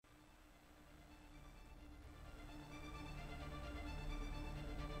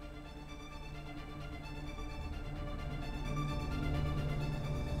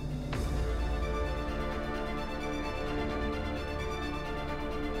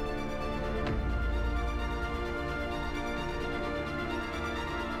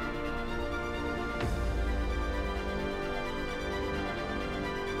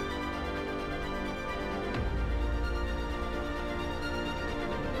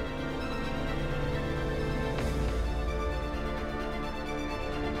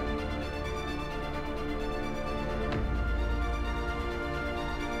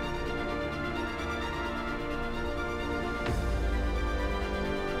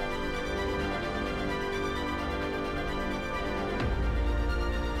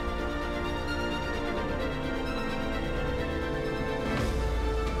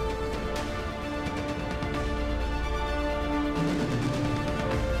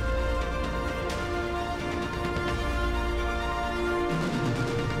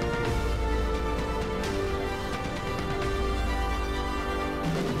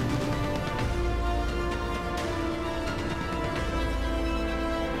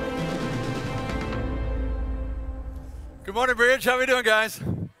Good morning, Bridge. How we doing, guys?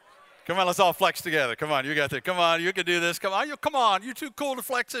 Come on, let's all flex together. Come on, you got this. Come on, you can do this. Come on, you're too cool to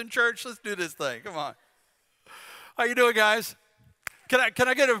flex in church. Let's do this thing. Come on. How you doing, guys? Can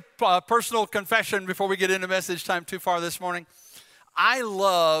I get a personal confession before we get into message time too far this morning? I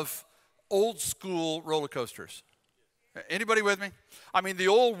love old school roller coasters. Anybody with me? I mean, the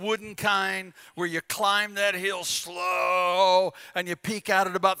old wooden kind where you climb that hill slow and you peek out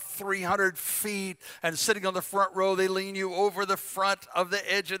at about 300 feet, and sitting on the front row, they lean you over the front of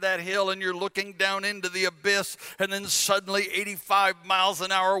the edge of that hill and you're looking down into the abyss, and then suddenly 85 miles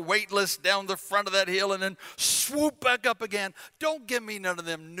an hour weightless down the front of that hill and then swoop back up again. Don't give me none of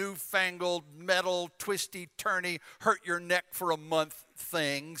them newfangled metal, twisty, turny, hurt your neck for a month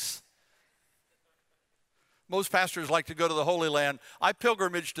things. Most pastors like to go to the Holy Land. I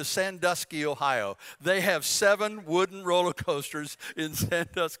pilgrimaged to Sandusky, Ohio. They have 7 wooden roller coasters in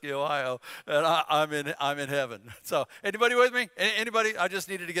Sandusky, Ohio, and I'm in heaven. So, anybody with me? Anybody? I just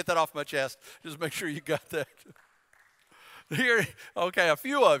needed to get that off my chest. Just make sure you got that. Here, okay, a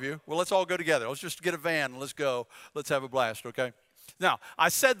few of you. Well, let's all go together. Let's just get a van and let's go. Let's have a blast, okay? Now, I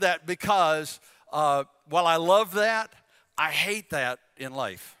said that because while I love that, I hate that in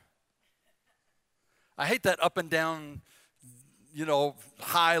life. I hate that up and down,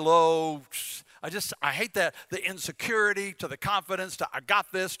 high, low. I hate that, the insecurity to the confidence to I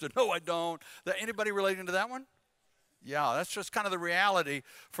got this to no I don't. Anybody relating to that one? Yeah, that's just kind of the reality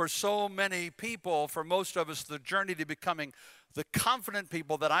for so many people, for most of us, the journey to becoming the confident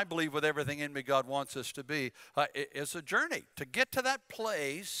people that I believe with everything in me God wants us to be. It's a journey to get to that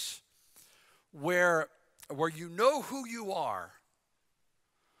place where you know who you are.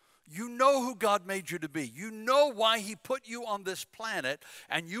 You know who God made you to be. You know why He put you on this planet,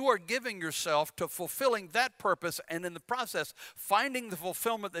 and you are giving yourself to fulfilling that purpose, and in the process, finding the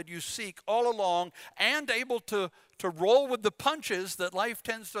fulfillment that you seek all along, and able to roll with the punches that life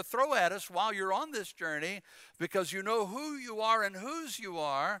tends to throw at us while you're on this journey, because you know who you are and whose you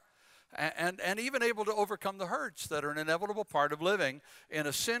are, and even able to overcome the hurts that are an inevitable part of living in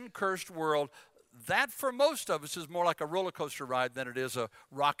a sin-cursed world. That, for most of us, is more like a roller coaster ride than it is a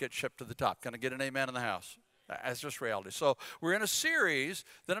rocket ship to the top. Can I get an amen in the house? That's just reality. So we're in a series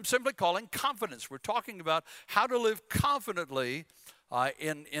that I'm simply calling Confidence. We're talking about how to live confidently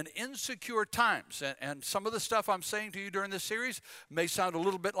in insecure times. And some of the stuff I'm saying to you during this series may sound a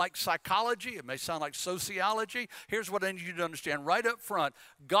little bit like psychology. It may sound like sociology. Here's what I need you to understand right up front.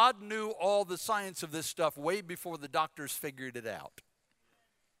 God knew all the science of this stuff way before the doctors figured it out.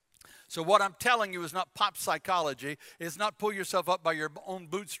 So what I'm telling you is not pop psychology. It's not pull yourself up by your own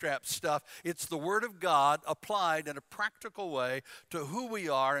bootstraps stuff. It's the Word of God applied in a practical way to who we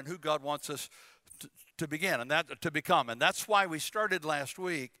are and who God wants us to become. And that's why we started last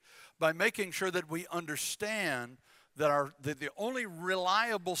week by making sure that we understand that the only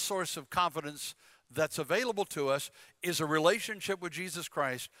reliable source of confidence that's available to us is a relationship with Jesus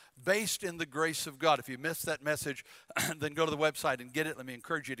Christ based in the grace of God. If you missed that message, then go to the website and get it. Let me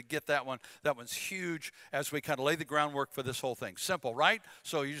encourage you to get that one. That one's huge as we kind of lay the groundwork for this whole thing. Simple, right?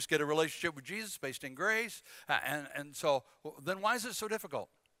 So you just get a relationship with Jesus based in grace. And so then why is it so difficult?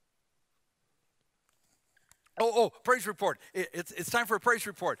 Praise report. It's time for a praise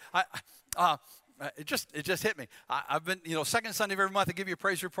report. It just hit me. I've been, second Sunday of every month I give you a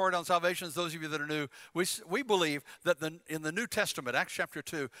praise report on salvations. Those of you that are new, we believe that in the New Testament, Acts chapter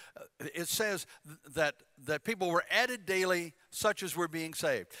 2, it says that people were added daily, such as were being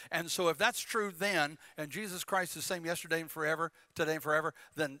saved. And so if that's true then, and Jesus Christ is the same yesterday and forever, today and forever,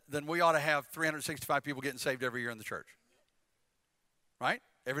 then we ought to have 365 people getting saved every year in the church. Right?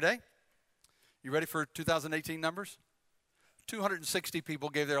 Every day? You ready for 2018 numbers? 260 people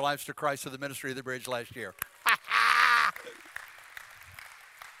gave their lives to Christ through the ministry of the Bridge last year.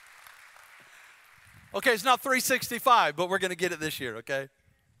 Okay, it's not 365, but we're going to get it this year, okay?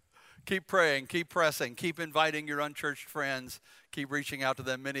 Keep praying, keep pressing, keep inviting your unchurched friends, keep reaching out to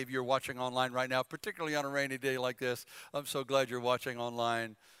them. Many of you are watching online right now, particularly on a rainy day like this. I'm so glad you're watching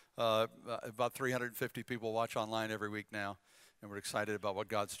online. About 350 people watch online every week now, and we're excited about what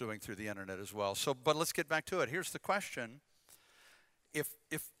God's doing through the internet as well. But let's get back to it. Here's the question.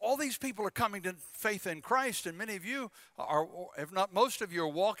 If all these people are coming to faith in Christ, and many of you are, if not most of you, are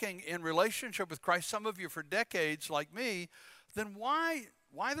walking in relationship with Christ, some of you for decades like me, then why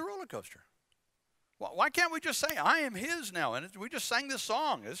the roller coaster? Why can't we just say, I am his now? And we just sang this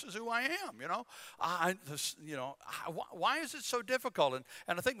song. This is who I am, you know. Why is it so difficult?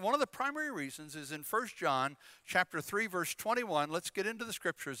 And I think one of the primary reasons is in 1 John chapter 3, verse 21. Let's get into the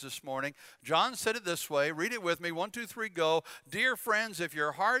scriptures this morning. John said it this way. Read it with me. 1, 2, 3, go. Dear friends, if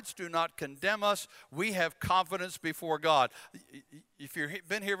your hearts do not condemn us, we have confidence before God. If you've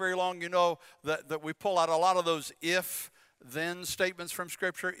been here very long, you know that we pull out a lot of those if-then statements from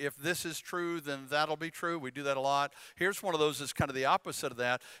Scripture. If this is true, then that'll be true. We do that a lot. Here's one of those that's kind of the opposite of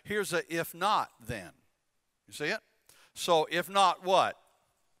that. Here's a if not, then. You see it? So if not what?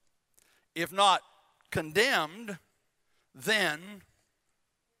 If not condemned, then,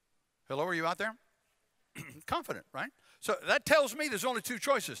 hello, are you out there? Confident, right? So that tells me there's only two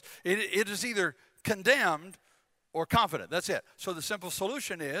choices. It is either condemned or confident. That's it. So the simple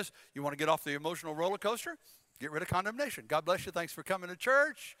solution is, you want to get off the emotional roller coaster? Get rid of condemnation. God bless you. Thanks for coming to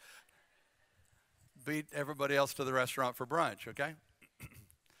church. Beat everybody else to the restaurant for brunch, okay?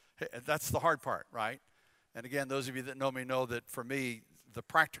 That's the hard part, right? And again, those of you that know me know that for me, the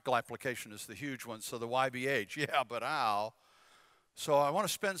practical application is the huge one. So the YBH, yeah, but how? So I want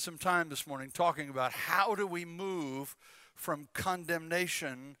to spend some time this morning talking about how do we move from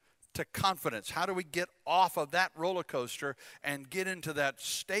condemnation to confidence. How do we get off of that roller coaster and get into that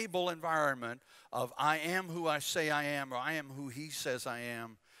stable environment of I am who I say I am, or I am who he says I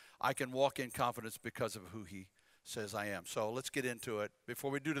am. I can walk in confidence because of who he says I am. So let's get into it.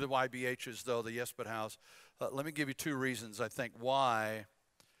 Before we do to the YBHs, though, the Yes But Hows, let me give you two reasons, I think, why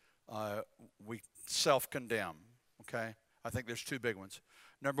we self-condemn, okay? I think there's two big ones.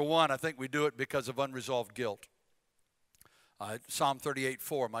 Number one, I think we do it because of unresolved guilt. Psalm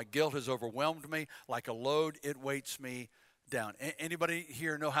 38:4, my guilt has overwhelmed me. Like a load, it weights me down. Anybody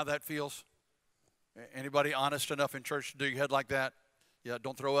here know how that feels? Anybody honest enough in church to do your head like that? Yeah,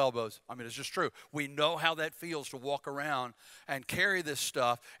 don't throw elbows. I mean, it's just true. We know how that feels to walk around and carry this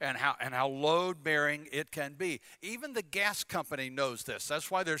stuff and how load-bearing it can be. Even the gas company knows this.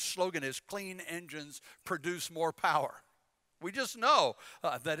 That's why their slogan is, clean engines produce more power. We just know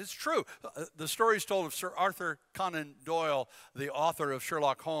that it's true. The story is told of Sir Arthur Conan Doyle, the author of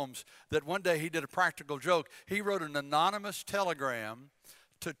Sherlock Holmes, that one day he did a practical joke. He wrote an anonymous telegram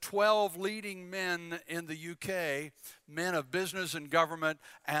to 12 leading men in the UK, men of business and government,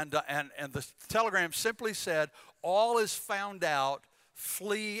 and the telegram simply said, all is found out,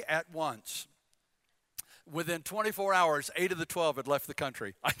 flee at once. Within 24 hours, 8 of the 12 had left the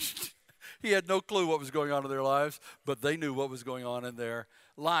country. He had no clue what was going on in their lives, but they knew what was going on in their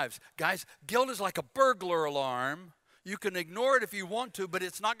lives. Guys, guilt is like a burglar alarm. You can ignore it if you want to, but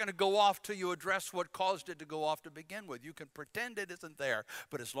it's not going to go off till you address what caused it to go off to begin with. You can pretend it isn't there,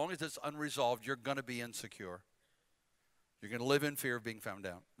 but as long as it's unresolved, you're going to be insecure. You're going to live in fear of being found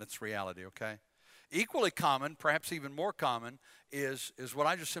out. That's reality, okay? Equally common, perhaps even more common, is what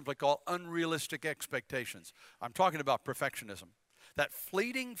I just simply call unrealistic expectations. I'm talking about perfectionism. That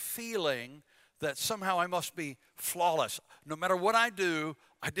fleeting feeling that somehow I must be flawless. No matter what I do,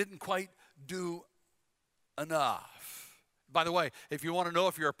 I didn't quite do enough. By the way, if you want to know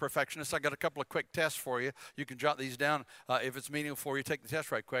if you're a perfectionist, I got a couple of quick tests for you. You can jot these down if it's meaningful for you. Take the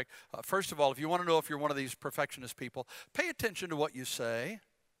test right quick. First of all, if you want to know if you're one of these perfectionist people, pay attention to what you say.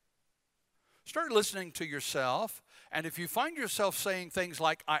 Start listening to yourself. And if you find yourself saying things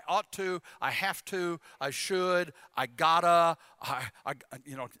like, I ought to, I have to, I should, I gotta, I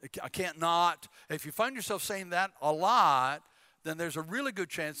can't not. If you find yourself saying that a lot, then there's a really good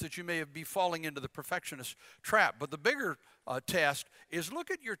chance that you may be falling into the perfectionist trap. But the bigger test is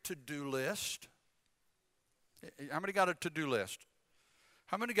look at your to-do list. How many got a to-do list?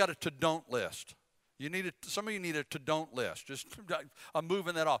 How many got a to-don't list? Some of you need a to-don't list. Just, I'm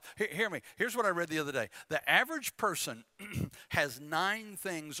moving that off. Hear me. Here's what I read the other day. The average person has 9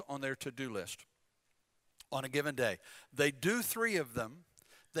 things on their to-do list on a given day. They do 3 of them.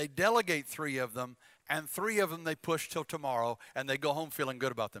 They delegate 3 of them. And 3 of them they push till tomorrow. And they go home feeling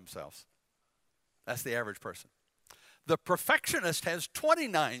good about themselves. That's the average person. The perfectionist has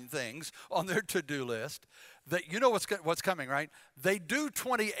 29 things on their to-do list that you know what's coming, right? They do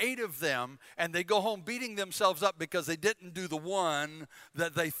 28 of them, and they go home beating themselves up because they didn't do the one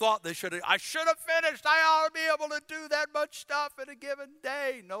that they thought they should have. I should have finished. I ought to be able to do that much stuff in a given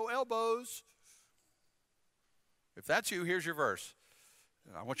day. No elbows. If that's you, here's your verse.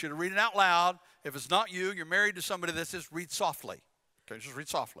 I want you to read it out loud. If it's not you, you're married to somebody that says read softly. Okay, just read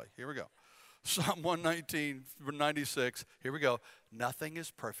softly. Here we go. Psalm 119, 96, here we go. Nothing is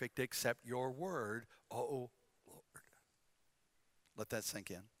perfect except your word, oh Lord. Let that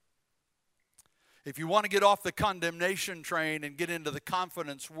sink in. If you want to get off the condemnation train and get into the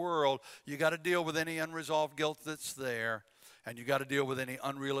confidence world, you got to deal with any unresolved guilt that's there. And you got to deal with any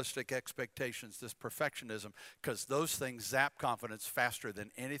unrealistic expectations, this perfectionism, because those things zap confidence faster than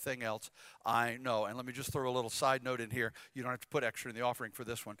anything else I know. And let me just throw a little side note in here. You don't have to put extra in the offering for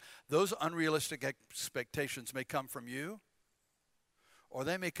this one. Those unrealistic expectations may come from you, or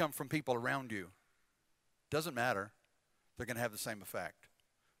they may come from people around you. Doesn't matter. They're going to have the same effect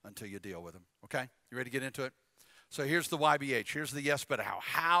until you deal with them. Okay? You ready to get into it? So here's the YBH. Here's the yes, but how.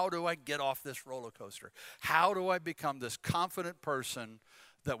 How do I get off this roller coaster? How do I become this confident person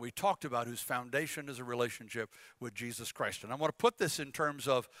that we talked about whose foundation is a relationship with Jesus Christ? And I want to put this in terms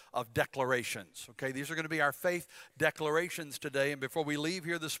of declarations. Okay, these are going to be our faith declarations today. And before we leave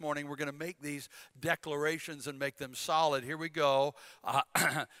here this morning, we're going to make these declarations and make them solid. Here we go.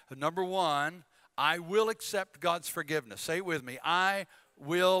 Number one, I will accept God's forgiveness. Say it with me. I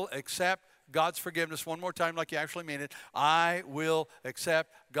will accept God's forgiveness. One more time like you actually mean it. I will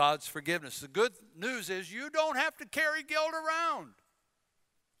accept God's forgiveness. The good news is you don't have to carry guilt around.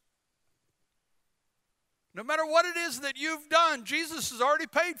 No matter what it is that you've done, Jesus has already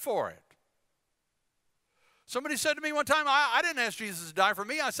paid for it. Somebody said to me one time, I didn't ask Jesus to die for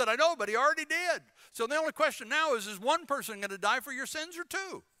me. I said, I know, but he already did. So the only question now is one person going to die for your sins or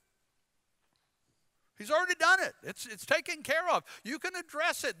two? He's already done it. It's taken care of. You can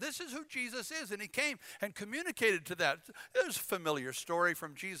address it. This is who Jesus is. And he came and communicated to that. There's a familiar story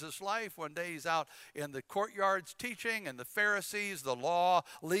from Jesus' life. One day he's out in the courtyards teaching, and the Pharisees, the law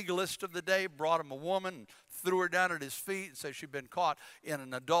legalist of the day, brought him a woman and threw her down at his feet and said she'd been caught in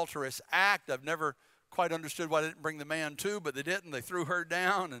an adulterous act. I've never quite understood why they didn't bring the man too, but they didn't. They threw her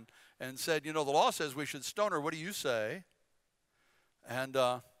down and said, you know, the law says we should stone her. What do you say?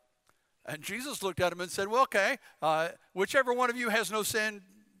 And Jesus looked at him and said, well, okay, whichever one of you has no sin,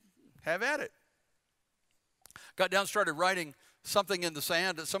 have at it. Got down, started writing something in the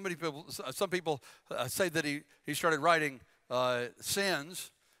sand. Some people say that he started writing sins.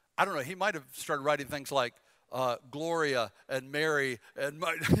 I don't know. He might have started writing things like Gloria and Mary and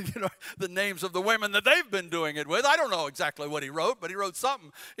the names of the women that they've been doing it with. I don't know exactly what he wrote, but he wrote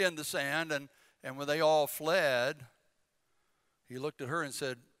something in the sand. And when they all fled, he looked at her and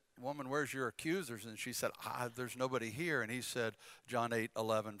said, woman, where's your accusers? And she said, there's nobody here. And he said, John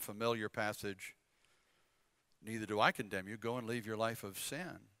 8:11, familiar passage, neither do I condemn you. Go and leave your life of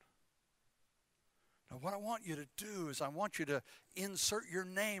sin. Now, what I want you to do is I want you to insert your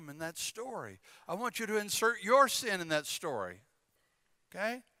name in that story. I want you to insert your sin in that story.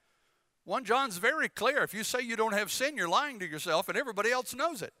 Okay? 1 John's very clear. If you say you don't have sin, you're lying to yourself, and everybody else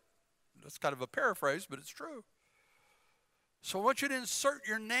knows it. That's kind of a paraphrase, but it's true. So I want you to insert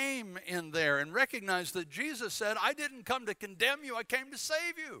your name in there and recognize that Jesus said, I didn't come to condemn you, I came to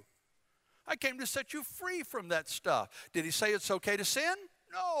save you. I came to set you free from that stuff. Did he say it's okay to sin?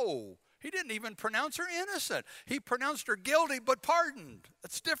 No. He didn't even pronounce her innocent. He pronounced her guilty but pardoned.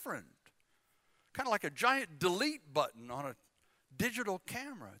 That's different. Kind of like a giant delete button on a digital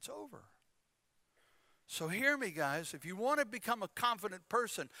camera. It's over. So hear me, guys. If you want to become a confident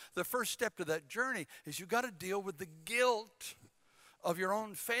person, the first step to that journey is you got to deal with the guilt of your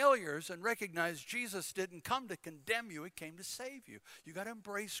own failures and recognize Jesus didn't come to condemn you. He came to save you. You got to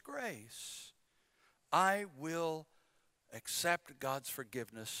embrace grace. I will accept God's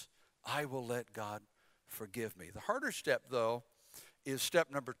forgiveness. I will let God forgive me. The harder step, though, is step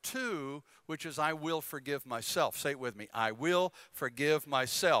number 2, which is I will forgive myself. Say it with me. I will forgive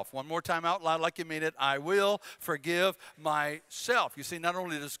myself. One more time out loud like you mean it. I will forgive myself. You see, not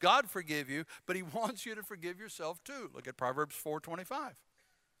only does God forgive you, but he wants you to forgive yourself too. Look at Proverbs 4:25.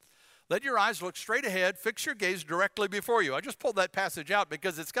 Let your eyes look straight ahead. Fix your gaze directly before you. I just pulled that passage out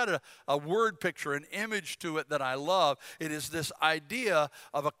because it's got a word picture, an image to it that I love. It is this idea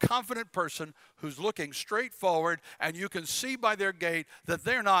of a confident person who's looking straight forward, and you can see by their gait that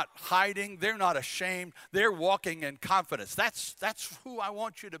they're not hiding, they're not ashamed, they're walking in confidence. That's who I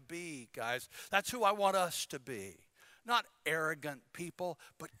want you to be, guys. That's who I want us to be. Not arrogant people,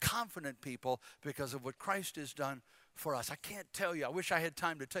 but confident people because of what Christ has done for us. I can't tell you. I wish I had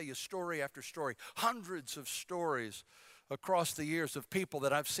time to tell you story after story, hundreds of stories across the years of people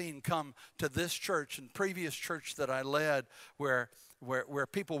that I've seen come to this church and previous church that I led where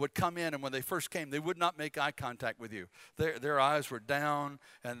people would come in, and when they first came, they would not make eye contact with you. Their eyes were down,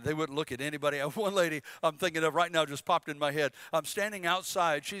 and they wouldn't look at anybody. One lady I'm thinking of right now just popped in my head. I'm standing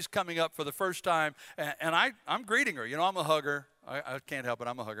outside. She's coming up for the first time, and I'm greeting her. You know, I'm a hugger. I can't help it.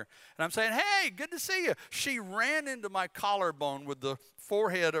 I'm a hugger. And I'm saying, hey, good to see you. She ran into my collarbone with the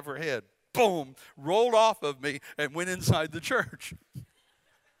forehead of her head. Boom, rolled off of me and went inside the church.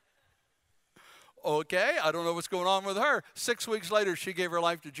 Okay, I don't know what's going on with her. 6 weeks later, she gave her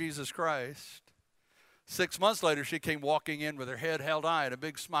life to Jesus Christ. 6 months later, she came walking in with her head held high and a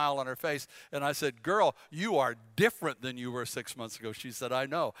big smile on her face. And I said, girl, you are different than you were 6 months ago. She said, I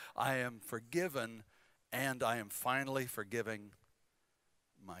know. I am forgiven, and I am finally forgiving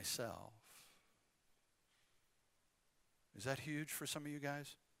myself. Is that huge for some of you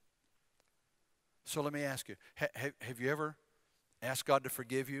guys? So let me ask you, have you ever asked God to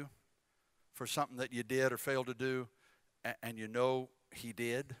forgive you for something that you did or failed to do, and you know he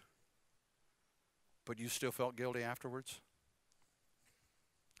did, but you still felt guilty afterwards?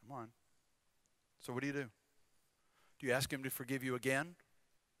 Come on. So what do? Do you ask him to forgive you again?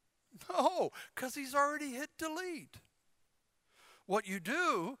 No, because he's already hit delete. What you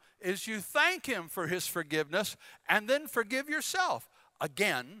do is you thank him for his forgiveness and then forgive yourself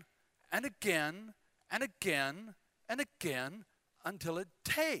again and again and again and again until it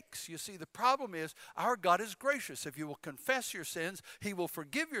takes. You see, the problem is our God is gracious. If you will confess your sins, he will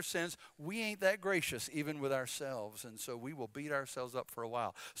forgive your sins. We ain't that gracious even with ourselves, and so we will beat ourselves up for a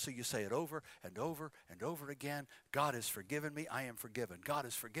while. So you say it over and over and over again. God has forgiven me, I am forgiven. God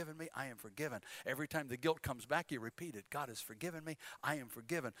has forgiven me, I am forgiven. Every time the guilt comes back, you repeat it. God has forgiven me, I am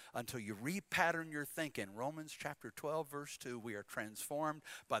forgiven, until you repattern your thinking. Romans chapter 12, verse 2, we are transformed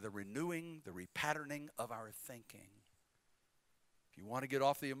by the renewing, the repatterning of our thinking. If you want to get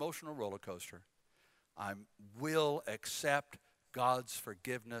off the emotional roller coaster, I will accept God's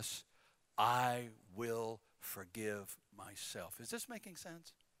forgiveness. I will forgive myself. Is this making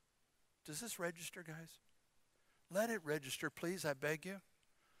sense? Does this register, guys? Let it register, please, I beg you.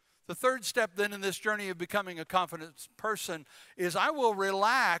 The third step then in this journey of becoming a confident person is I will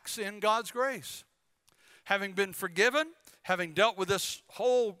relax in God's grace. Having been forgiven, having dealt with this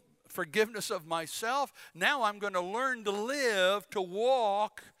whole forgiveness of myself, now I'm going to learn to live, to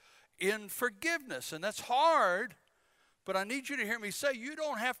walk in forgiveness. And that's hard, but I need you to hear me say you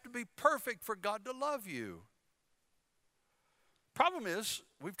don't have to be perfect for God to love you. Problem is,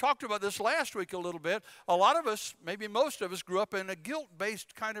 we've talked about this last week a little bit, a lot of us, maybe most of us, grew up in a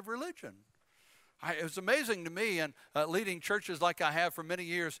guilt-based kind of religion. It was amazing to me, and leading churches like I have for many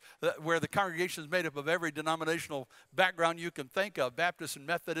years, where the congregation is made up of every denominational background you can think of, Baptists and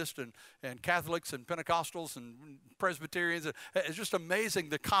Methodists and Catholics and Pentecostals and Presbyterians. It's just amazing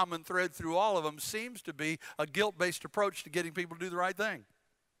the common thread through all of them seems to be a guilt-based approach to getting people to do the right thing.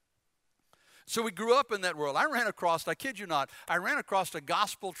 So we grew up in that world. I kid you not, I ran across a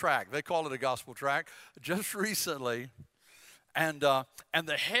gospel tract. They call it a gospel tract just recently. And the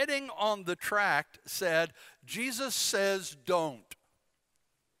heading on the tract said, Jesus says don't.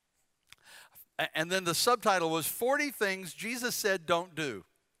 And then the subtitle was 40 things Jesus said don't do.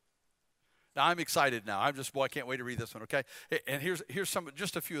 Now I'm excited now. I can't wait to read this one, okay? And here's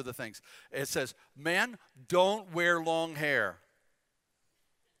just a few of the things. It says, men, don't wear long hair.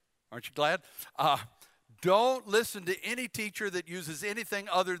 Aren't you glad? Don't listen to any teacher that uses anything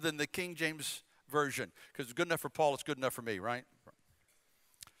other than the King James Version, because it's good enough for Paul, it's good enough for me, right?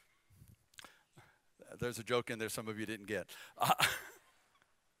 There's a joke in there some of you didn't get.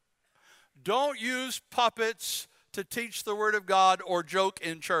 Don't use puppets to teach the Word of God or joke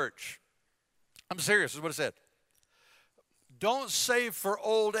in church. I'm serious, this is what it said. Don't save for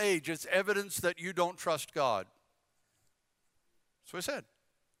old age. It's evidence that you don't trust God. That's what it said.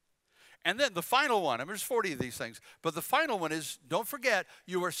 And then the final one, there's 40 of these things, but the final one is, don't forget,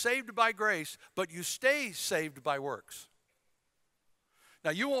 you are saved by grace, but you stay saved by works.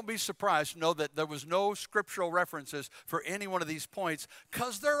 Now, you won't be surprised to know that there was no scriptural references for any one of these points,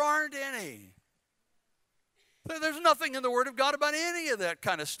 because there aren't any. There's nothing in the Word of God about any of that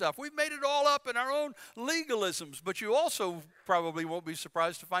kind of stuff. We've made it all up in our own legalisms, but you also probably won't be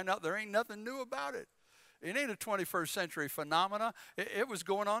surprised to find out there ain't nothing new about it. It ain't a 21st century phenomena. It was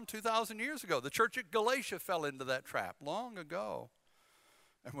going on 2,000 years ago. The church at Galatia fell into that trap long ago.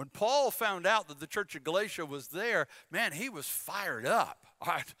 And when Paul found out that the church at Galatia was there, man, he was fired up.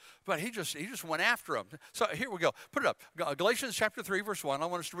 All right, but he just went after them. So here we go. Put it up. Galatians chapter 3, verse 1. I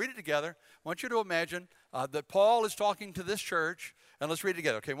want us to read it together. I want you to imagine that Paul is talking to this church. And let's read it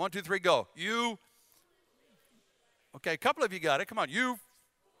together. Okay, 1, 2, 3, go. You. Okay, a couple of you got it. Come on. You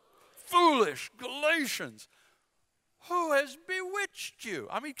foolish Galatians, who has bewitched you?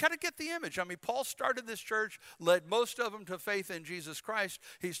 I mean, kind of get the image. I mean, Paul started this church, led most of them to faith in Jesus Christ.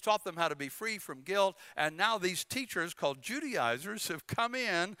 He's taught them how to be free from guilt. And now these teachers called Judaizers have come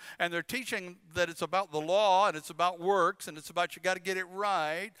in, and they're teaching that it's about the law, and it's about works, and it's about you got to get it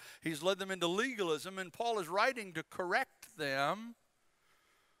right. He's led them into legalism, and Paul is writing to correct them.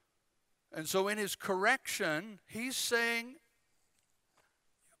 And so in his correction, he's saying,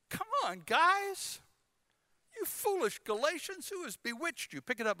 Come on, guys. You foolish Galatians, who has bewitched you?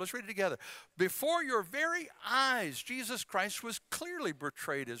 Pick it up. Let's read it together. Before your very eyes, Jesus Christ was clearly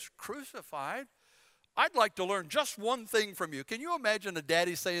portrayed as crucified. I'd like to learn just one thing from you. Can you imagine a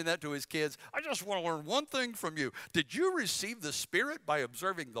daddy saying that to his kids? I just want to learn one thing from you. Did you receive the Spirit by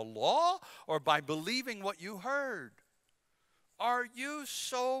observing the law or by believing what you heard? Are you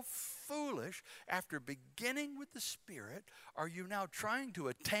so foolish? After beginning with the Spirit, are you now trying to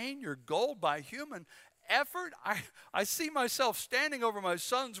attain your goal by human effort? I see myself standing over my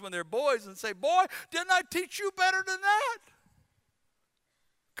sons when they're boys and say, boy, didn't I teach you better than that?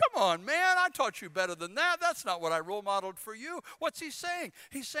 Come on, man, I taught you better than that. That's not what I role modeled for you. What's he saying?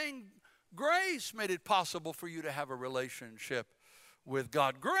 He's saying grace made it possible for you to have a relationship with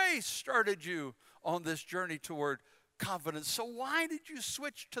God. Grace started you on this journey toward confidence. So why did you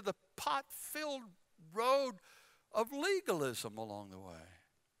switch to the pot-filled road of legalism along the way?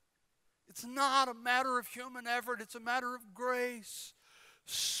 It's not a matter of human effort. It's a matter of grace.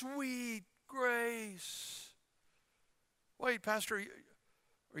 Sweet grace. Wait, Pastor,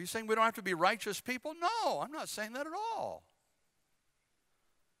 are you saying we don't have to be righteous people? No, I'm not saying that at all.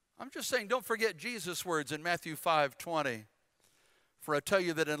 I'm just saying don't forget Jesus' words in Matthew 5:20. For I tell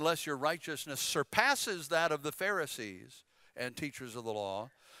you that unless your righteousness surpasses that of the Pharisees and teachers of the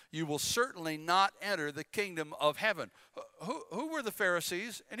law, you will certainly not enter the kingdom of heaven. Who were the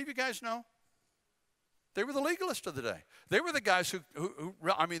Pharisees? Any of you guys know? They were the legalists of the day. They were the guys who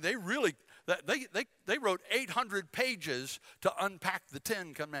I mean, they really, they wrote 800 pages to unpack the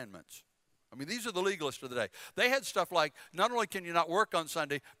 10 Commandments. I mean, these are the legalists of the day. They had stuff like, not only can you not work on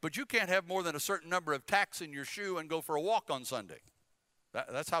Sunday, but you can't have more than a certain number of tacks in your shoe and go for a walk on Sunday.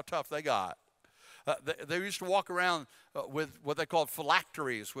 That's how tough they got. They used to walk around with what they called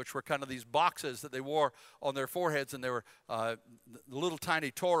phylacteries, which were kind of these boxes that they wore on their foreheads, and they were the little tiny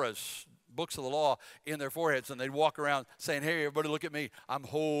Torahs, books of the law, in their foreheads, and they'd walk around saying, hey, everybody look at me. I'm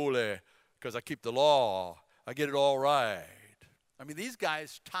holy because I keep the law. I get it all right. I mean, these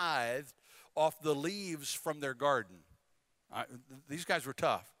guys tithed off the leaves from their garden. These guys were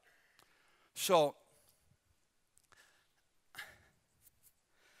tough. So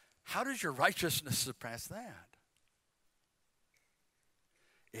how does your righteousness surpass that?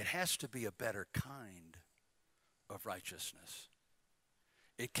 It has to be a better kind of righteousness.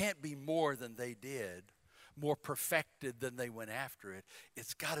 It can't be more than they did, more perfected than they went after it.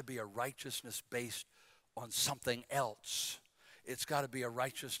 It's got to be a righteousness based on something else. It's got to be a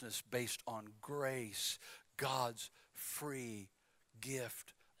righteousness based on grace, God's free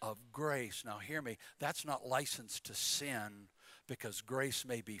gift of grace. Now hear me, that's not license to sin, because grace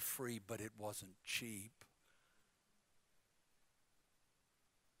may be free, but it wasn't cheap.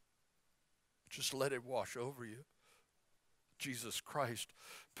 Just let it wash over you. Jesus Christ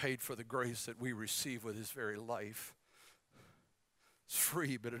paid for the grace that we receive with his very life. It's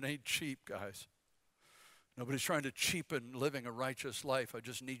free, but it ain't cheap, guys. Nobody's trying to cheapen living a righteous life. I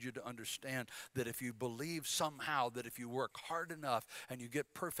just need you to understand that if you believe somehow that if you work hard enough and you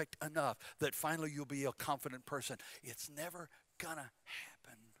get perfect enough, that finally you'll be a confident person, it's never gonna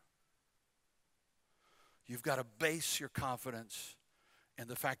happen. You've got to base your confidence in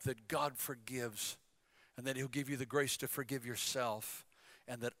the fact that God forgives, and that he'll give you the grace to forgive yourself,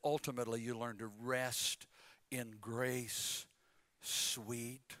 and that ultimately you learn to rest in grace,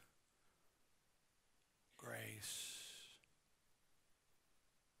 sweet grace.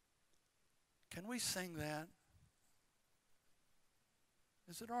 Can we sing that?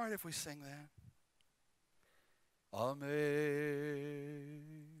 Is it all right if we sing that? Amazing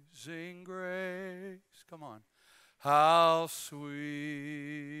grace. Come on. How sweet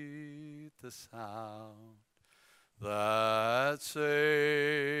the sound that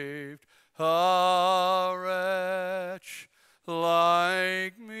saved a wretch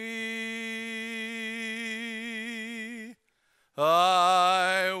like me.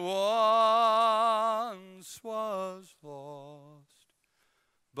 I once was lost,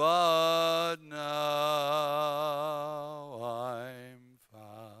 but now I'm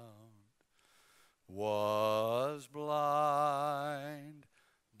found. Was blind,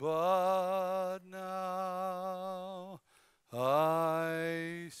 but now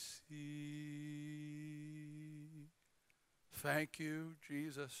I see. Thank you,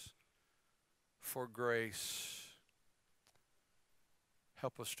 Jesus, for grace.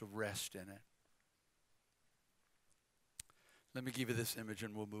 Help us to rest in it. Let me give you this image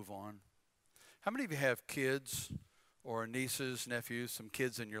and we'll move on. How many of you have kids or nieces, nephews, some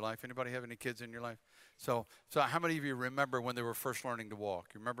kids in your life? Anybody have any kids in your life? So how many of you remember when they were first learning to walk?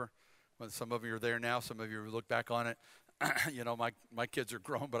 You remember when some of you are there now, some of you look back on it? You know, my kids are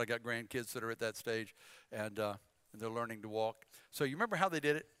grown, but I got grandkids that are at that stage, and they're learning to walk. So you remember how they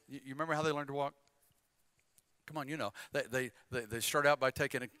did it? You remember how they learned to walk? Come on, you know. They start out by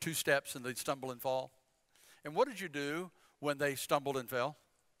taking 2 steps, and they'd stumble and fall. And what did you do when they stumbled and fell?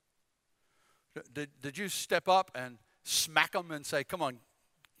 Did you step up and smack them and say, come on,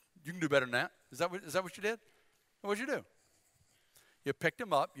 you can do better than that? Is that what you did? What did you do? You picked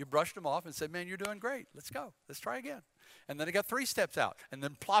them up, you brushed them off, and said, man, you're doing great. Let's go. Let's try again. And then they got 3 steps out, and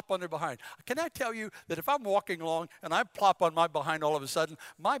then plop on their behind. Can I tell you that if I'm walking along and I plop on my behind all of a sudden,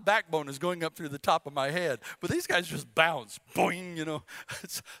 my backbone is going up through the top of my head. But these guys just bounce, boing, you know.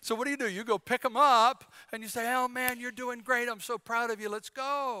 So what do? You go pick them up, and you say, oh, man, you're doing great. I'm so proud of you. Let's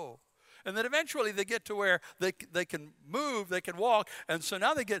go. And then eventually they get to where they can move, they can walk, and so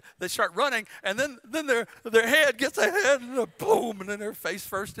now they start running, and then their head gets ahead, and boom, and then their face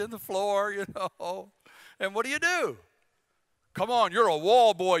first in the floor, you know. And what do? Come on, you're a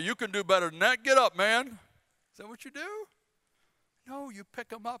wall boy. You can do better than that. Get up, man. Is that what you do? No, you pick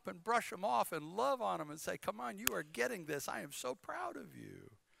them up and brush them off and love on them and say, come on, you are getting this. I am so proud of you.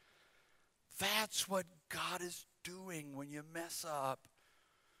 That's what God is doing when you mess up.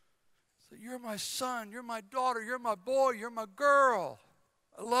 You're my son, you're my daughter, you're my boy, you're my girl.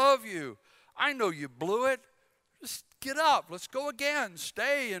 I love you. I know you blew it. Just get up. Let's go again.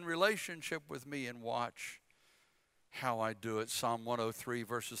 Stay in relationship with me and watch how I do it. Psalm 103,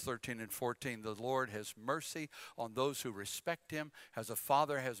 verses 13 and 14. The Lord has mercy on those who respect him, as a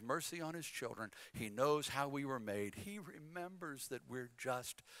father has mercy on his children. He knows how we were made. He remembers that we're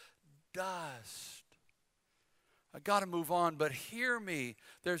just dust. I got to move on, but hear me.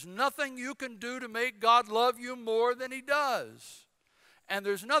 There's nothing you can do to make God love you more than he does. And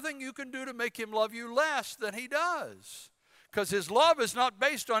there's nothing you can do to make him love you less than he does. Because his love is not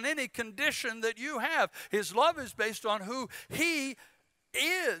based on any condition that you have. His love is based on who he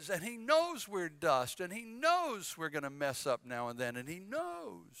is. And he knows we're dust. And he knows we're going to mess up now and then. And he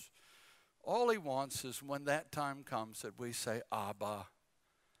knows. All he wants is when that time comes that we say, Abba,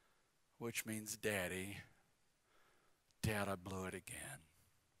 which means Daddy. Dad, I blew it again.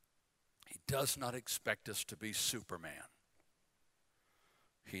 He does not expect us to be Superman.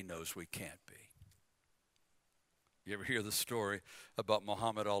 He knows we can't be. You ever hear the story about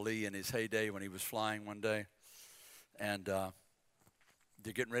Muhammad Ali in his heyday when he was flying one day? And they're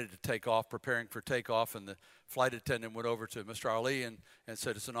getting ready to take off, preparing for takeoff, and the flight attendant went over to Mr. Ali and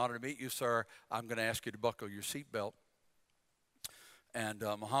said, it's an honor to meet you, sir. I'm going to ask you to buckle your seatbelt. And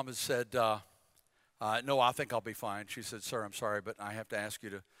Muhammad said, no, I think I'll be fine. She said, sir, I'm sorry, but I have to ask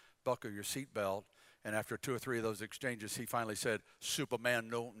you to buckle your seatbelt. And after 2 or 3 of those exchanges, he finally said, Superman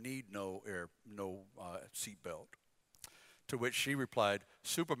don't need no seatbelt. To which she replied,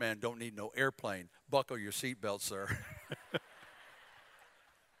 Superman don't need no airplane. Buckle your seatbelt, sir.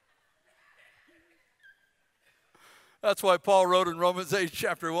 That's why Paul wrote in Romans 8,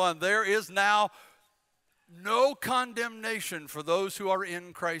 chapter 1, there is now no condemnation for those who are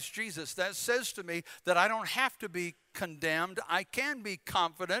in Christ Jesus. That says to me that I don't have to be condemned. I can be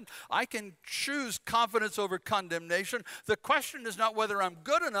confident. I can choose confidence over condemnation. The question is not whether I'm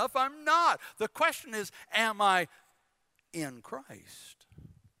good enough. I'm not. The question is, am I in Christ?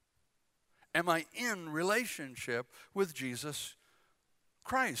 Am I in relationship with Jesus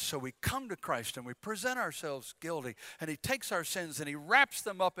Christ? So we come to Christ and we present ourselves guilty, and he takes our sins and he wraps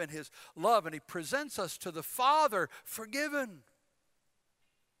them up in his love, and he presents us to the Father forgiven.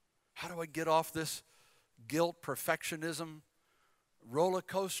 How do I get off this guilt perfectionism roller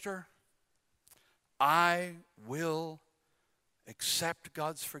coaster? I will accept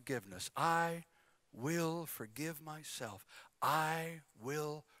God's forgiveness. I will forgive myself. I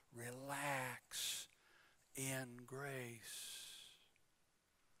will relax in grace.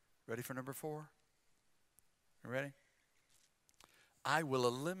 Ready for number 4? You ready? I will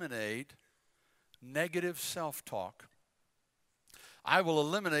eliminate negative self-talk. I will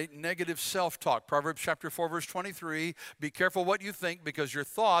eliminate negative self-talk. Proverbs chapter 4, verse 23, be careful what you think, because your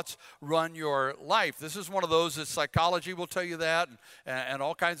thoughts run your life. This is one of those that psychology will tell you that, and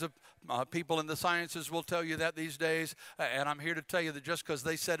all kinds of people in the sciences will tell you that these days. And I'm here to tell you that just because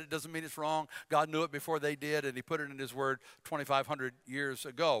they said it doesn't mean it's wrong. God knew it before they did, and he put it in his word 2,500 years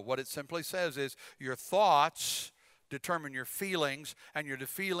ago. What it simply says is your thoughts determine your feelings, and your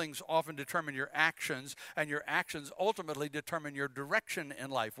feelings often determine your actions, and your actions ultimately determine your direction in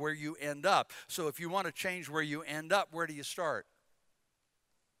life, where you end up. So if you want to change where you end up, where do you start?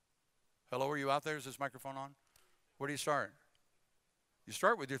 Hello, are you out there? Is this microphone on? Where do you start? You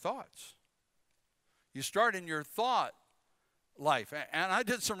start with your thoughts. You start in your thought life. And I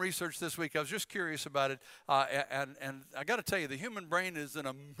did some research this week. I was just curious about it. And I got to tell you, the human brain is an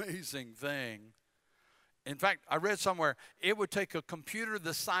amazing thing. In fact, I read somewhere it would take a computer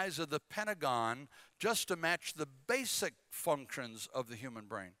the size of the Pentagon just to match the basic functions of the human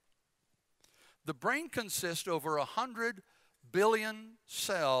brain. The brain consists of over 100 billion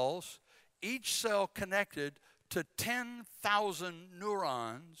cells, each cell connected to 10,000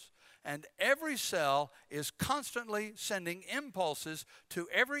 neurons, and every cell is constantly sending impulses to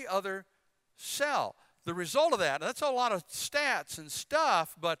every other cell. The result of that, that's a lot of stats and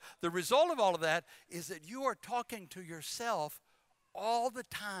stuff, but the result of all of that is that you are talking to yourself all the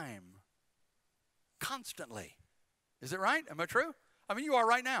time, constantly. Is it right? Am I true? I mean, you are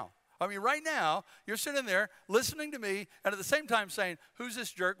right now. I mean, right now, you're sitting there listening to me and at the same time saying, who's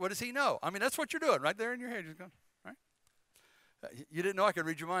this jerk? What does he know? I mean, that's what you're doing right there in your head. You're going, right? You didn't know I could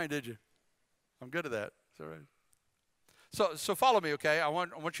read your mind, did you? I'm good at that. It's all right. So follow me, okay? I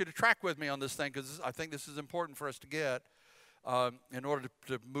want you to track with me on this thing because I think this is important for us to get in order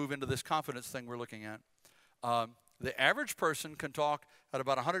to move into this confidence thing we're looking at. The average person can talk at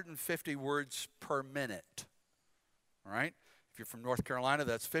about 150 words per minute, all right? If you're from North Carolina,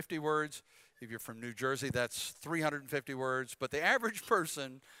 that's 50 words. If you're from New Jersey, that's 350 words. But the average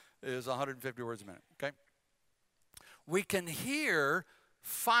person is 150 words a minute, okay? We can hear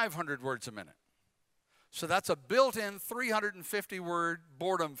 500 words a minute. So that's a built-in 350-word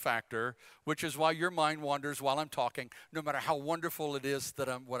boredom factor, which is why your mind wanders while I'm talking, no matter how wonderful it is that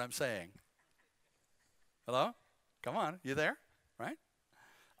what I'm saying. Hello? Come on, you there? Right?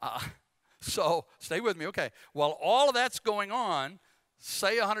 So stay with me. Okay. While all of that's going on,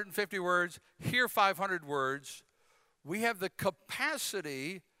 say 150 words, hear 500 words, we have the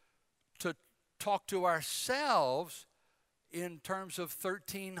capacity to talk to ourselves in terms of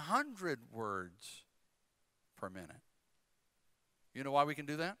 1,300 words per minute. You know why we can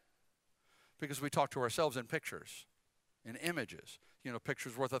do that? Because we talk to ourselves in pictures, in images. You know,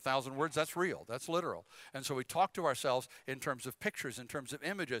 pictures worth 1,000 words, that's real, that's literal. And so we talk to ourselves in terms of pictures, in terms of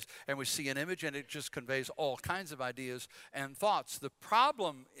images, and we see an image and it just conveys all kinds of ideas and thoughts. The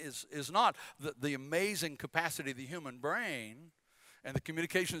problem is not the amazing capacity of the human brain and the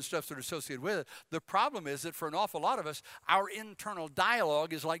communication stuff that are associated with it. The problem is that for an awful lot of us, our internal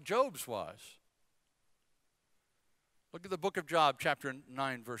dialogue is like Job's was. Look at the book of Job, chapter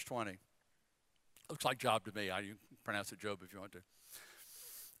 9, verse 20. Looks like Job to me. You can pronounce it Job if you want to.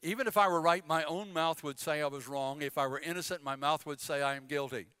 Even if I were right, my own mouth would say I was wrong. If I were innocent, my mouth would say I am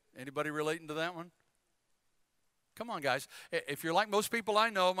guilty. Anybody relating to that one? Come on, guys. If you're like most people I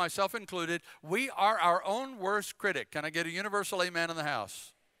know, myself included, we are our own worst critic. Can I get a universal amen in the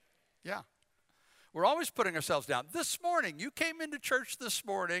house? Yeah. We're always putting ourselves down. This morning, you came into church this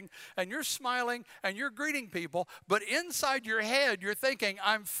morning, and you're smiling, and you're greeting people, but inside your head, you're thinking,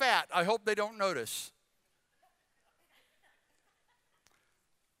 I'm fat. I hope they don't notice.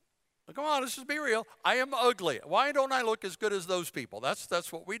 Come on, let's just be real. I am ugly. Why don't I look as good as those people?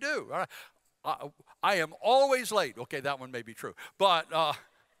 That's what we do. I am always late. Okay, that one may be true. But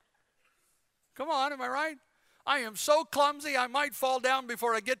come on, am I right? I am so clumsy I might fall down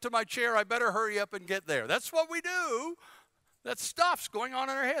before I get to my chair. I better hurry up and get there. That's what we do. That stuff's going on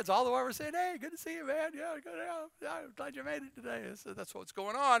in our heads all the while we're saying, hey, good to see you, man. Yeah, good. Yeah, I'm glad you made it today. That's what's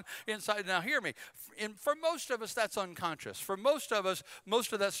going on inside. Now, hear me. For most of us, that's unconscious. For most of us,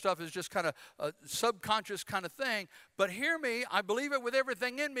 most of that stuff is just kind of a subconscious kind of thing. But hear me. I believe it with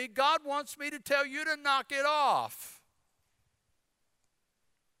everything in me. God wants me to tell you to knock it off.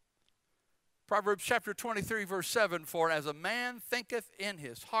 Proverbs chapter 23, verse 7, for as a man thinketh in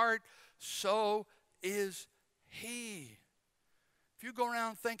his heart, so is he. If you go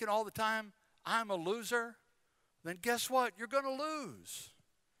around thinking all the time, I'm a loser, then guess what? You're going to lose.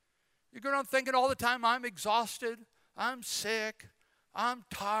 You go around thinking all the time, I'm exhausted, I'm sick, I'm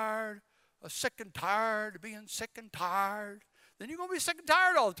tired, sick and tired of being sick and tired. Then you're going to be sick and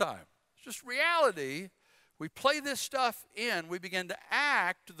tired all the time. It's just reality. We play this stuff in. We begin to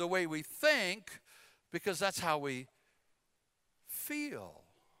act the way we think because that's how we feel.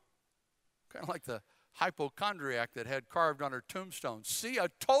 Kind of like the hypochondriac that had carved on her tombstone. See, I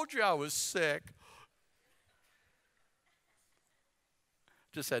told you I was sick.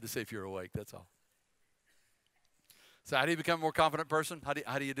 Just had to see if you're awake, that's all. So how do you become a more confident person?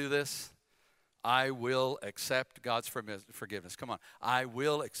 How do you do this? I will accept God's forgiveness. Come on. I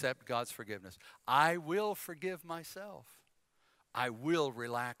will accept God's forgiveness. I will forgive myself. I will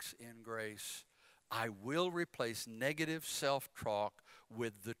relax in grace. I will replace negative self-talk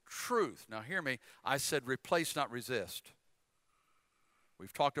with the truth. Now hear me. I said replace, not resist.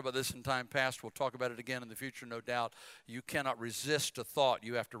 We've talked about this in time past. We'll talk about it again in the future, no doubt. You cannot resist a thought.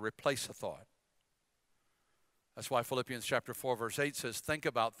 You have to replace a thought. That's why Philippians chapter 4, verse 8 says, think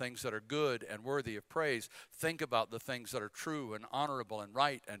about things that are good and worthy of praise. Think about the things that are true and honorable and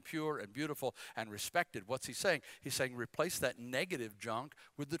right and pure and beautiful and respected. What's he saying? He's saying replace that negative junk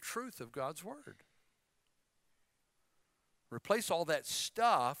with the truth of God's word. Replace all that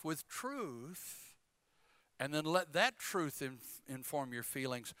stuff with truth. And then let that truth inform your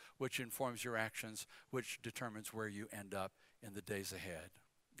feelings, which informs your actions, which determines where you end up in the days ahead.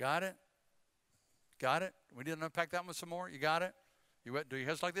 Got it? Got it? We need to unpack that one some more. You got it? Do your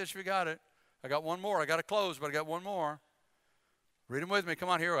heads like this if you got it. I got one more. I got to close, but I got one more. Read them with me. Come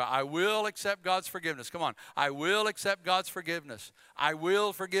on, here. I will accept God's forgiveness. Come on. I will accept God's forgiveness. I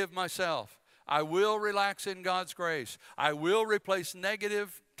will forgive myself. I will relax in God's grace. I will replace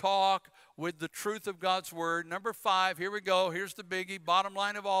negative talk with the truth of God's word. Number 5, here we go. Here's the biggie, bottom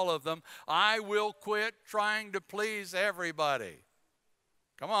line of all of them. I will quit trying to please everybody.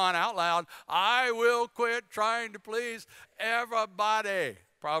 Come on, out loud. I will quit trying to please everybody.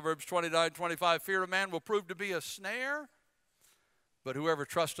 Proverbs 29:25, fear of man will prove to be a snare, but whoever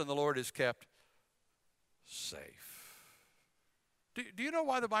trusts in the Lord is kept safe. Do you know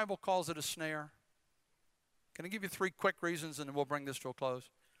why the Bible calls it a snare? Can I give you 3 quick reasons and then we'll bring this to a close?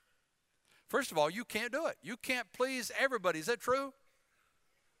 First of all, you can't do it. You can't please everybody. Is that true?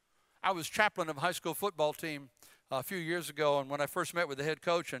 I was chaplain of a high school football team a few years ago, and when I first met with the head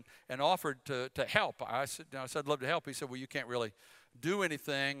coach and offered to help, I said, I'd love to help. He said, well, you can't really do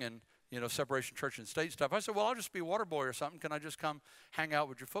anything, and separation church and state stuff. I said, well, I'll just be a water boy or something. Can I just come hang out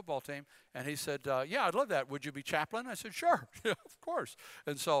with your football team? And he said, yeah, I'd love that. Would you be chaplain? I said, sure, yeah, of course.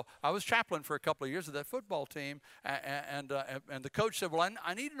 And so I was chaplain for a couple of years of that football team. And the coach said, well,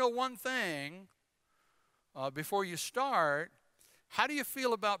 I need to know one thing before you start. How do you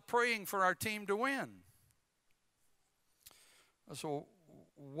feel about praying for our team to win? So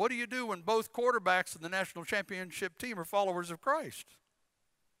what do you do when both quarterbacks in the national championship team are followers of Christ?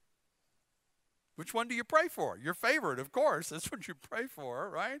 Which one do you pray for? Your favorite, of course. That's what you pray for,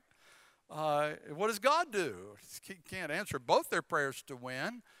 right? What does God do? He can't answer both their prayers to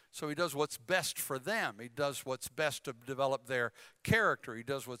win, so he does what's best for them. He does what's best to develop their character. He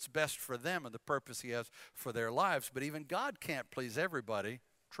does what's best for them and the purpose he has for their lives. But even God can't please everybody.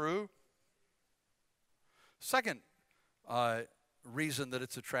 True? Second reason that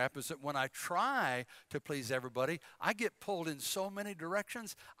it's a trap is that when I try to please everybody, I get pulled in so many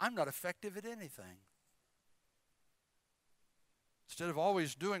directions, I'm not effective at anything. Instead of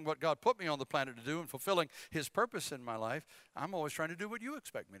always doing what God put me on the planet to do and fulfilling his purpose in my life, I'm always trying to do what you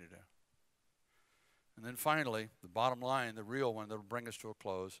expect me to do. And then finally, the bottom line, the real one that will bring us to a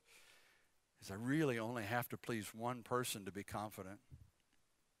close, is I really only have to please one person to be confident.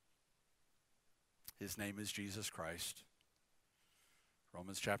 His name is Jesus Christ.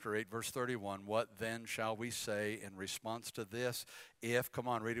 Romans chapter 8, verse 31, what then shall we say in response to this? Come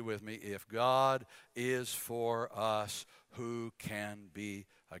on, read it with me. If God is for us, who can be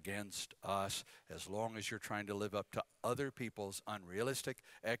against us? As long as you're trying to live up to other people's unrealistic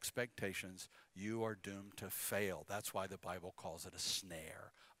expectations, you are doomed to fail. That's why the Bible calls it a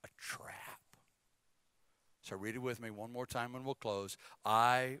snare, a trap. So read it with me one more time and we'll close.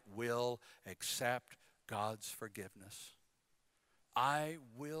 I will accept God's forgiveness. I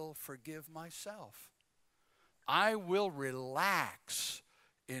will forgive myself. I will relax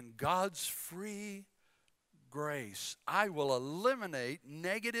in God's free grace. I will eliminate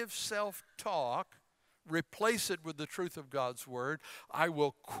negative self-talk, replace it with the truth of God's word. I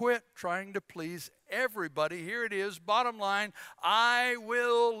will quit trying to please everybody. Here it is, bottom line, I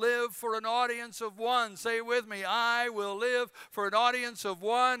will live for an audience of one. Say it with me, I will live for an audience of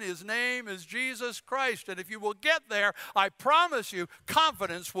one. His name is Jesus Christ. And if you will get there, I promise you,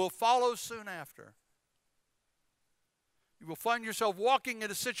 confidence will follow soon after. You will find yourself walking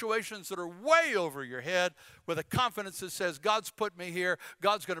into situations that are way over your head with a confidence that says, God's put me here.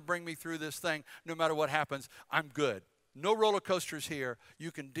 God's going to bring me through this thing. No matter what happens, I'm good. No roller coasters here. You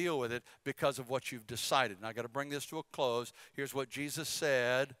can deal with it because of what you've decided. And I've got to bring this to a close. Here's what Jesus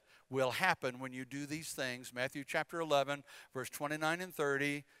said will happen when you do these things. Matthew chapter 11, verse 29 and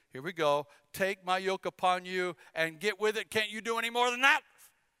 30. Here we go. Take my yoke upon you and get with it. Can't you do any more than that?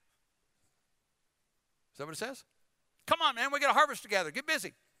 Is that what it says? Come on, man, we got a harvest together. Get busy.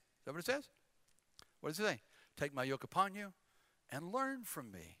 Is that what it says? What does it say? Take my yoke upon you and learn from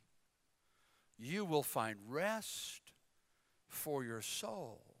me. You will find rest for your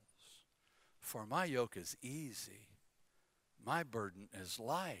souls. For my yoke is easy. My burden is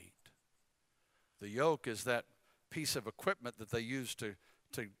light. The yoke is that piece of equipment that they use to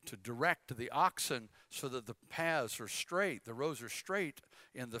to direct the oxen so that the paths are straight, the rows are straight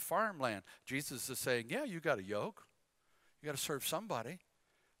in the farmland. Jesus is saying, yeah, you got a yoke. You got to serve somebody.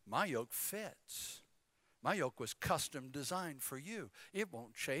 My yoke fits. My yoke was custom designed for you. It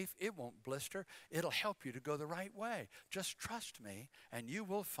won't chafe. It won't blister. It'll help you to go the right way. Just trust me, and you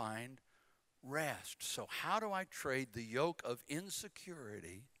will find rest. So how do I trade the yoke of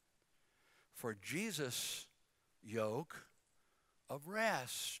insecurity for Jesus' yoke of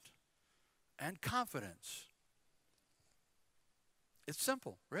rest and confidence? It's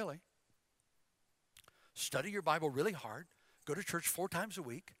simple, really. Study your Bible really hard. Go to church 4 times a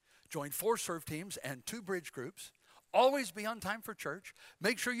week. Join 4 serve teams and 2 bridge groups. Always be on time for church.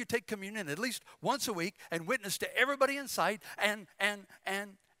 Make sure you take communion at least once a week and witness to everybody in sight. And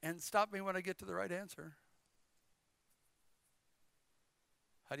stop me when I get to the right answer.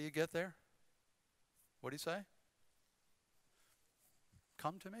 How do you get there? What do you say?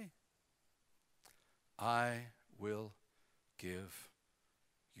 Come to me. I will give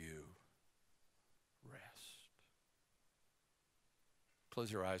you rest.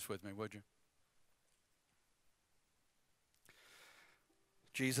 Close your eyes with me, would you?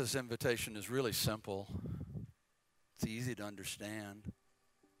 Jesus' invitation is really simple. It's easy to understand.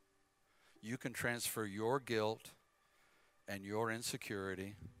 You can transfer your guilt and your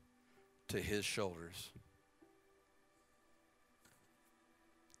insecurity to his shoulders.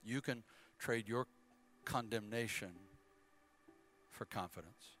 You can trade your condemnation for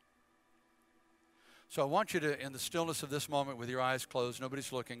confidence. So I want you to, in the stillness of this moment with your eyes closed,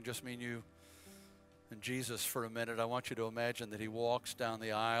 nobody's looking, just me and you and Jesus for a minute, I want you to imagine that he walks down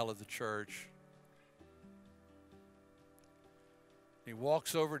the aisle of the church. He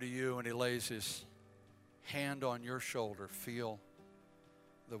walks over to you and he lays his hand on your shoulder. Feel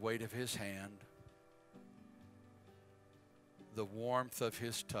the weight of his hand, the warmth of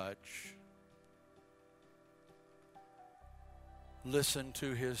his touch. Listen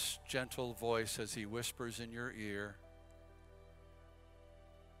to his gentle voice as he whispers in your ear.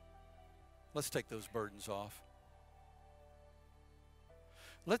 Let's take those burdens off.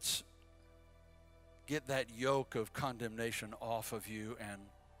 Let's get that yoke of condemnation off of you, and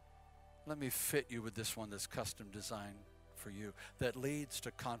let me fit you with this one that's custom designed for you, that leads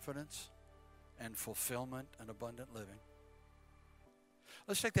to confidence and fulfillment and abundant living.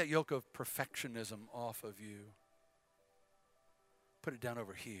 Let's take that yoke of perfectionism off of you. Put it down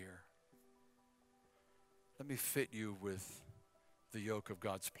over here. Let me fit you with the yoke of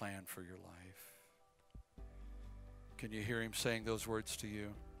God's plan for your life. Can you hear him saying those words to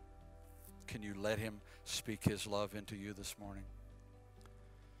you? Can you let him speak his love into you this morning?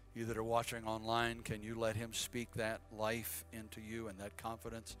 You that are watching online, can you let him speak that life into you and that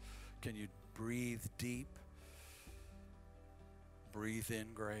confidence? Can you breathe deep? Breathe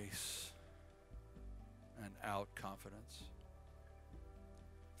in grace and out confidence.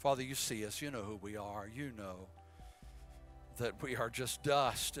 Father, you see us. You know who we are. You know that we are just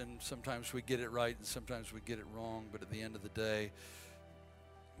dust, and sometimes we get it right and sometimes we get it wrong, but at the end of the day,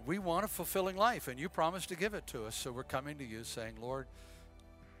 we want a fulfilling life, and you promised to give it to us. So we're coming to you saying, Lord,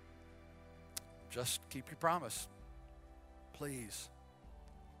 just keep your promise, please.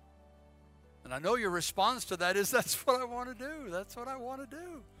 And I know your response to that is, that's what I want to do. That's what I want to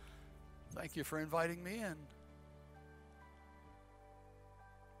do. Thank you for inviting me in.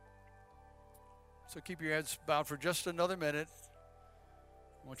 So keep your heads bowed for just another minute.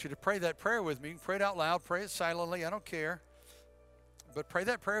 I want you to pray that prayer with me. Pray it out loud. Pray it silently. I don't care. But pray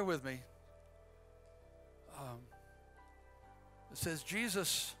that prayer with me. It says,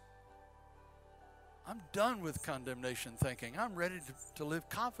 Jesus, I'm done with condemnation thinking. I'm ready to live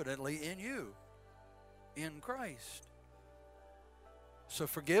confidently in you, in Christ. So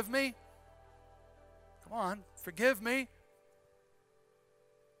forgive me. Come on, forgive me.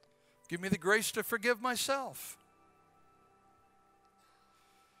 Give me the grace to forgive myself.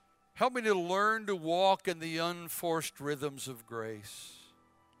 Help me to learn to walk in the unforced rhythms of grace.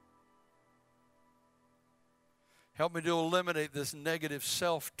 Help me to eliminate this negative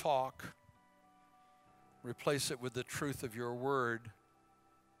self-talk. Replace it with the truth of your word.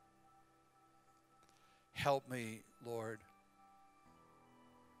 Help me, Lord,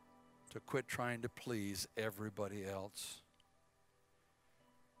 to quit trying to please everybody else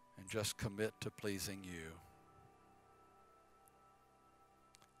and just commit to pleasing you.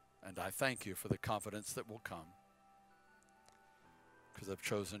 And I thank you for the confidence that will come, because I've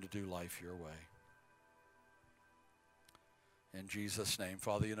chosen to do life your way. In Jesus' name.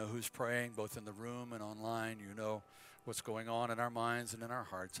 Father, you know who's praying, both in the room and online. You know what's going on in our minds and in our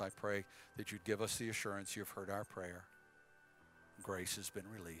hearts. I pray that you'd give us the assurance you've heard our prayer. Grace has been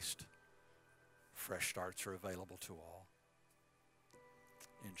released. Fresh starts are available to all.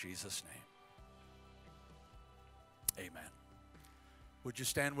 In Jesus' name, amen. Would you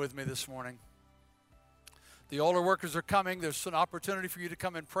stand with me this morning? The altar workers are coming. There's an opportunity for you to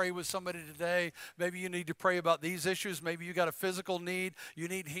come and pray with somebody today. Maybe you need to pray about these issues. Maybe you got a physical need. You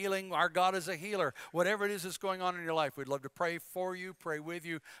need healing. Our God is a healer. Whatever it is that's going on in your life, we'd love to pray for you, pray with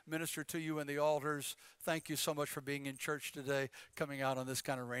you, minister to you in the altars. Thank you so much for being in church today, coming out on this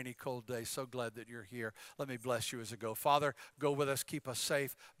kind of rainy, cold day. So glad that you're here. Let me bless you as I go. Father, go with us. Keep us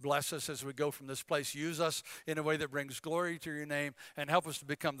safe. Bless us as we go from this place. Use us in a way that brings glory to your name, and help us to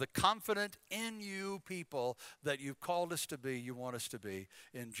become the confident in you people that you've called us to be, you want us to be.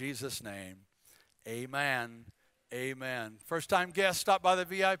 In Jesus' name, amen. Amen. First time guests, stop by the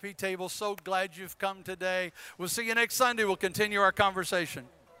VIP table. So glad you've come today. We'll see you next Sunday. We'll continue our conversation.